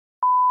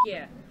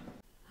yeah.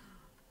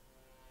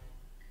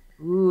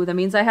 Ooh, that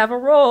means I have a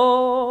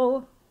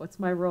roll. What's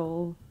my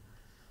roll?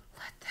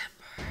 Let them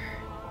burn.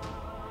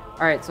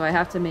 Alright, so I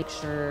have to make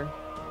sure...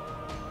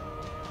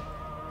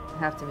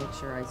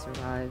 I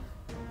survive.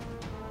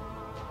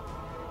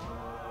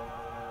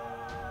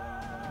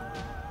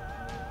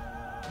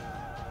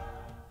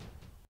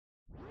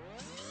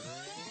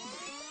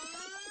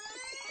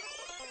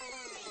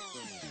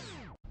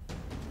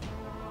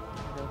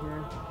 Go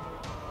here.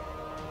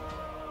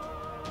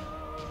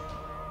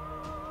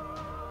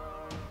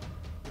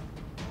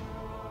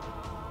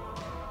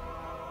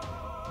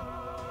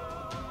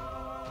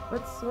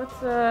 What's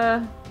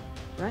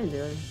Brian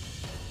doing?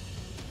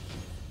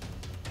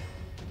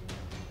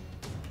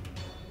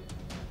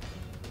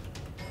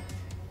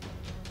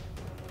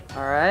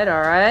 Alright,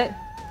 alright.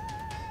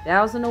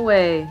 Dousing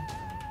away.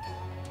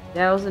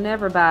 Dousing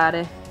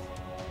everybody.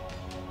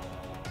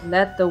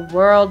 Let the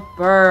world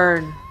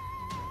burn.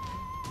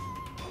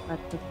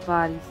 Let the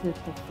bodies hit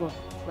the floor.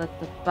 Let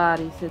the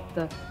bodies hit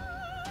the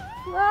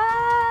floor.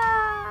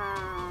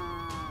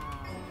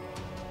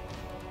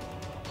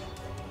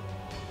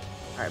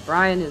 Alright,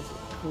 Brian is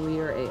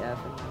clear AF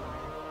in my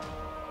mind.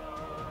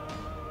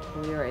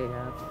 Clear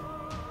AF.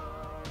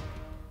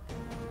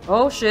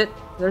 Oh shit,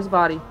 there's a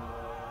body.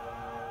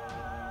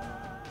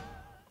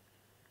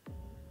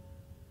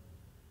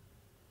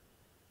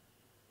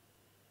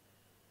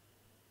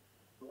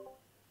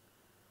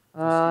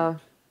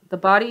 The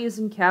body is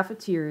in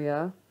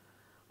cafeteria.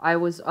 I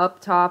was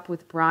up top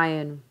with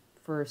Brian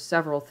for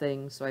several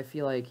things, so I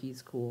feel like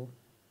he's cool.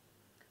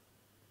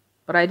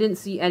 But I didn't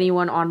see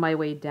anyone on my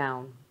way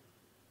down.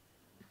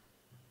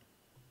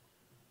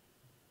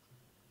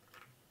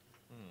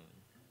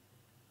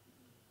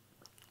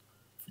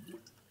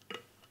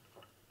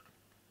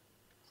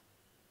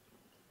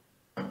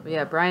 But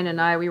yeah, Brian and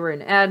I, we were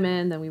in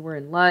admin, then we were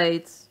in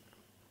lights.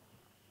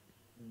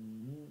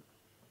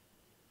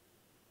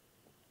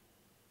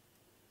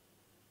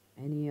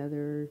 Any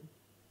other?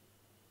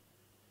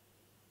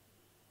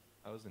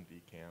 I was in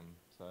DCAM,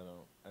 so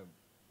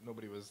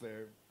nobody was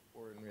there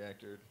or in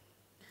reactor.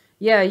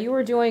 Yeah, you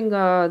were doing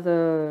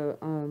the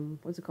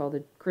what's it called?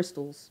 The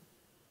crystals.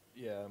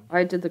 Yeah.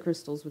 I did the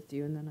crystals with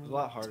you, and then it was a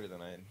lot harder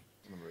than I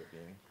remember it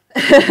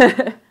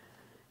being.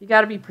 You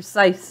got to be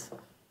precise.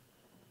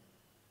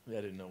 Yeah,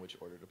 I didn't know which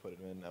order to put it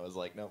in. I was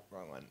like, nope,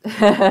 wrong one.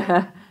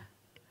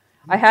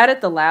 I had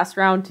it the last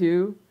round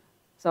too.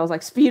 So I was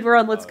like, speed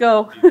run, let's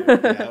go.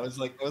 Yeah, I was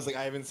like,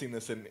 I haven't seen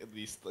this in at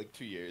least like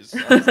 2 years. So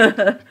I was like,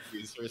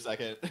 confused for a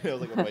second. I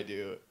was like, what do I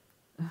do?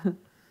 I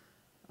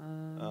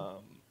don't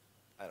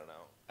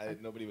know.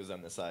 Nobody was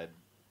on this side.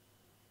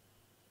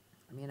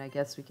 I mean, I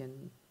guess we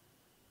can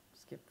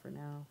skip for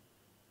now.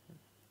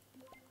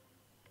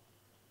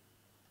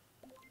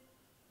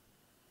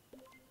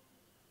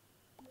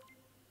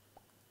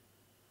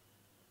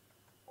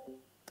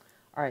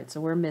 All right,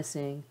 so we're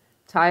missing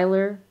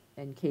Tyler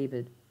and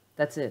Cabid.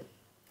 That's it.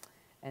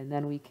 And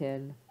then we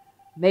can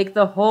make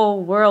the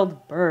whole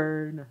world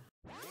burn.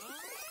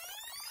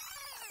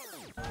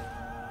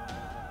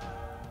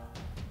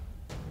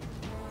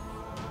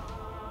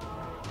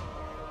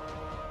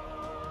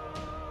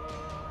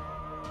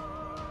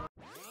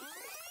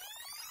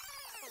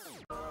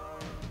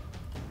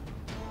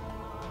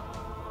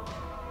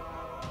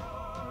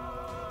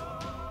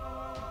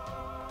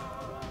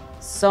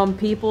 Some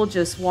people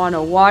just want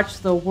to watch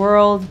the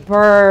world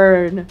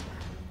burn.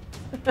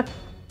 Yeah,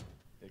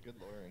 good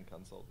lore and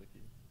consult,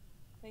 Vicky.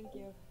 Thank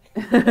you.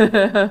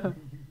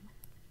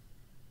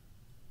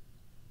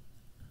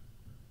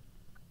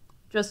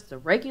 Just a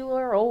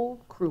regular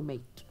old crewmate.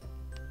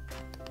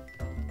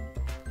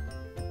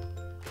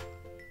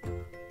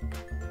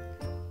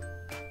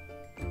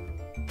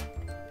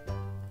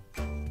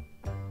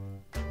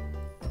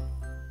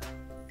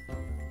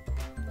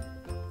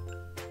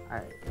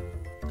 Alright.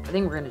 I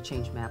think we're going to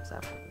change maps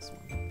after this one.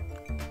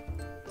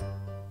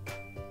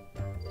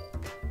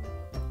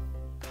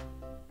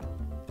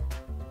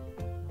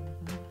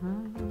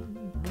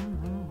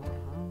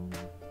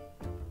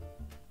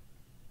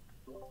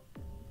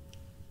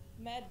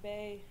 Med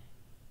Bay.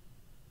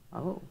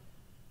 Oh.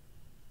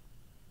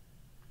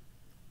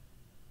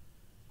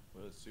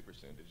 Well, it was super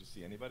soon. Did you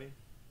see anybody?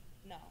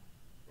 No.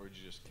 Or did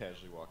you just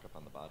casually walk up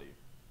on the body?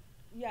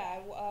 Yeah,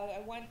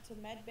 I went to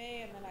Med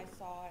Bay and then I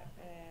saw it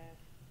and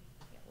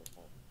yeah, it was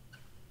full.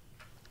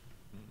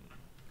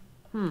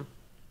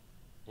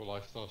 Well,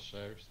 I saw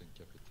Shares in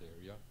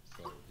cafeteria,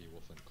 so he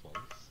wasn't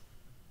close.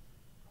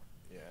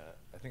 Yeah,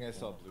 I think I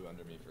saw blue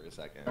under me for a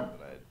second, but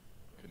I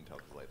couldn't tell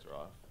because the lights were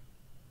off.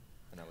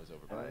 And I was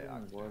over by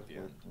oxygen at the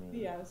end.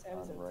 Yeah, I was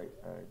right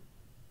side.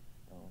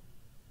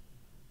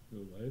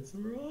 The lights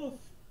were off.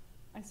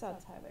 I saw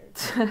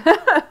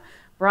Tyler.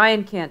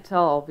 Brian can't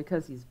tell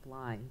because he's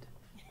blind.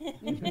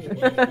 It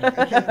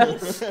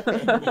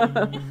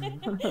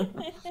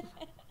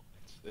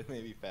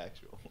may be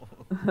factual.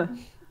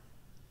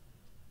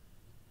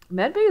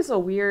 Medbay is a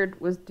weird.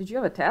 Did you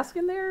have a task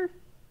in there,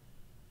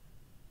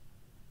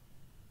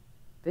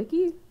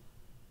 Vicky?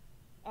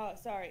 Oh,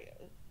 sorry.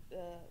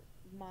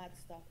 Mod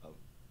stuff.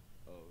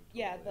 Oh.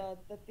 Yeah, totally.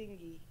 the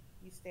thingy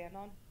you stand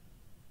on.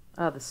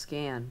 Oh, the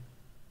scan.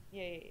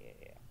 Yeah.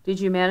 Did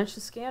you manage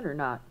to scan or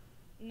not?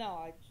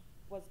 No,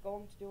 was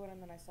going to do it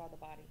and then I saw the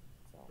body.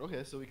 So.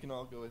 Okay, so we can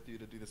all go with you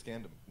to do the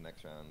scandom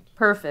next round.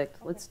 Perfect.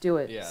 Okay. Let's do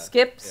it. Yeah,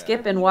 Skip, yeah.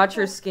 skip, and watch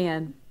her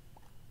scan.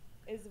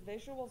 Is the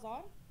visuals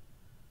on?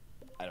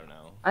 I don't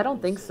know. I don't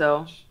We'll think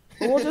still so.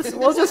 watch.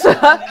 We'll just.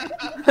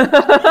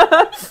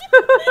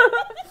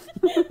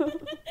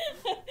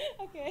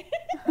 Okay.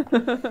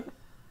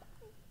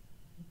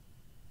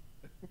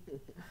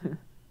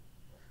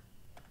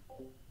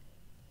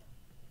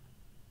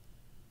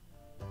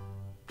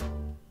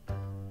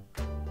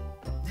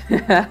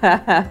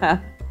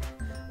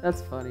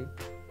 That's funny.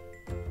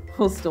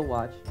 We'll still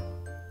watch.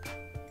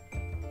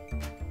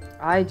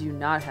 I do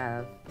not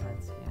have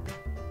that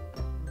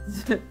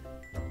scan.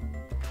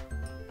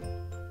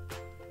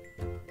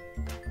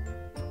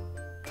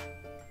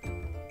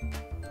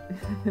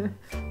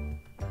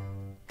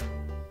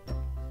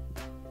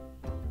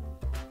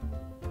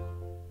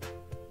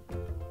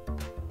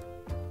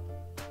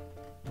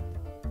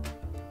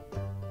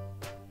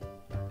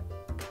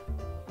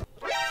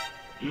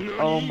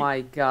 Oh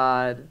my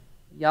god.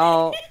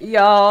 Y'all.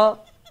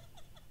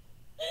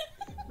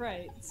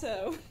 Right,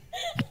 so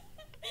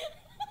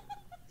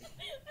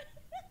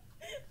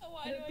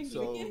Why I do don't I think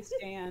So- we can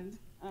stand.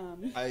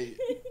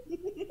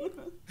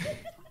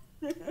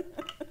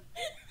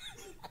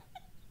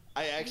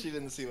 I actually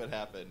didn't see what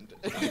happened.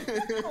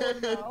 Oh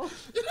no.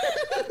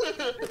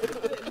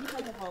 In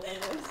front of all of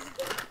us.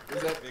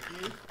 Is that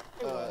Vicky?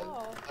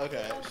 Oh.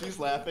 Okay, she's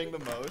laughing the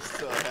most,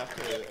 so I have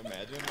to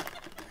imagine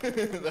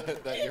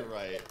that you're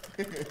right.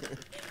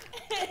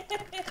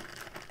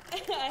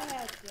 I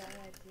had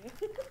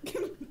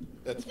to.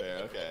 That's fair,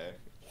 okay.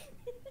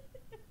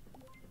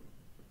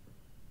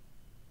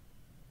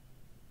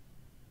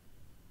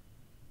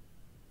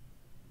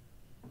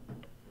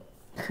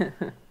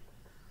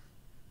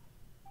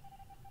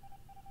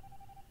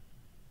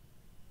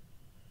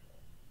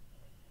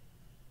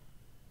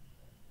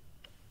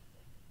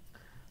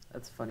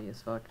 That's funny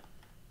as fuck.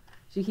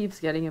 She keeps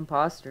getting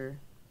imposter.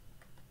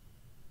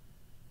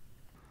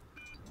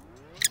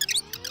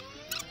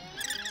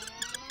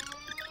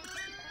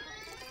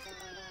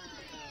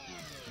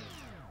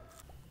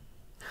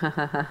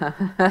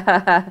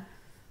 I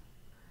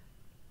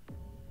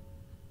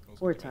was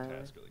Poor looking at my Tyler.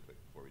 task really quick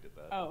before we did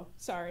that. Oh,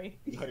 sorry.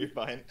 No, you're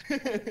fine.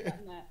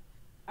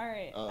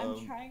 Alright,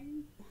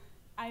 Um,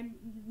 I'm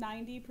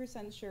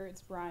 90% sure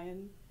it's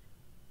Brian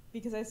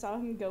because I saw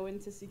him go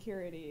into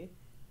security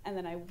and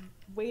then I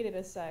waited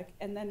a sec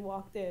and then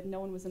walked in.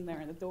 No one was in there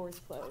and the doors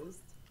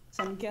closed.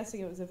 So I'm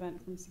guessing it was a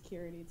vent from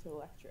security to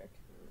electric.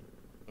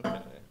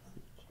 Okay.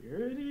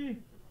 Security?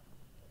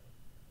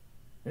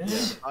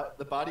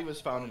 The body was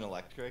found in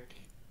electric.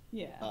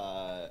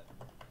 Yeah.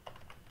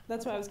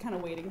 That's why I was kind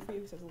of waiting for you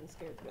because I was a little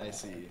scared to go I that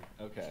see. way.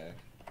 Okay.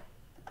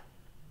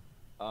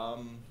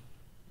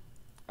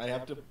 I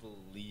have to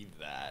believe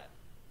that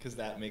because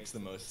that makes the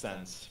most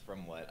sense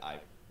from what I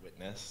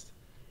witnessed.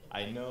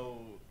 I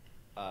know.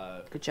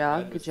 Good job,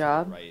 Red good was to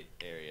job. the right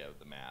area of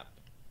the map.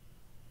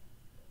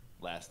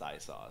 Last I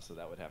saw, so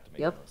that would have to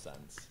make Yep. the most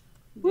sense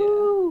Yeah.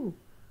 Woo!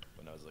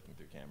 when I was looking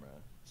through camera.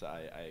 So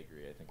I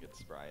agree. I think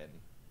it's Brian.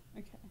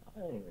 Okay.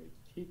 I only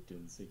peeked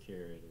in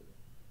security.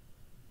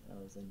 I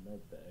was in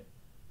medbay.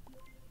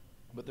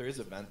 But there is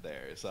a vent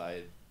there, so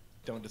I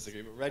don't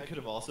disagree. But Red could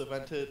have also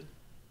vented.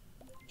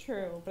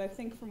 True, but I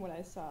think from what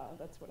I saw,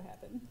 that's what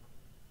happened.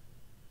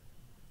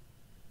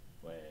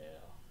 Well,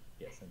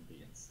 guess I'm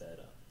being set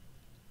up.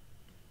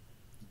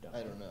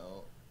 I don't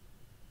know.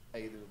 I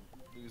either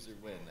lose or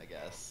win. I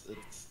guess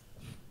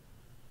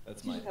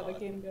that's my Just how the thought.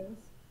 game goes.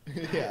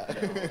 Yeah.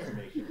 You're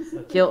making such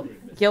a Guilt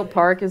big mistake. Guilt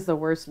Park is the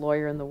worst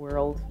lawyer in the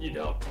world. You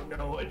don't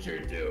know what you're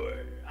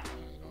doing. I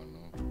don't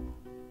know.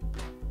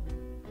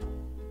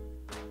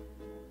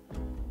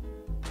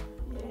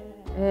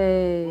 Yeah.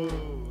 Hey.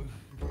 Woo.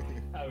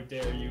 How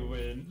dare you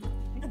win?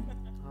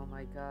 Oh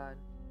my god.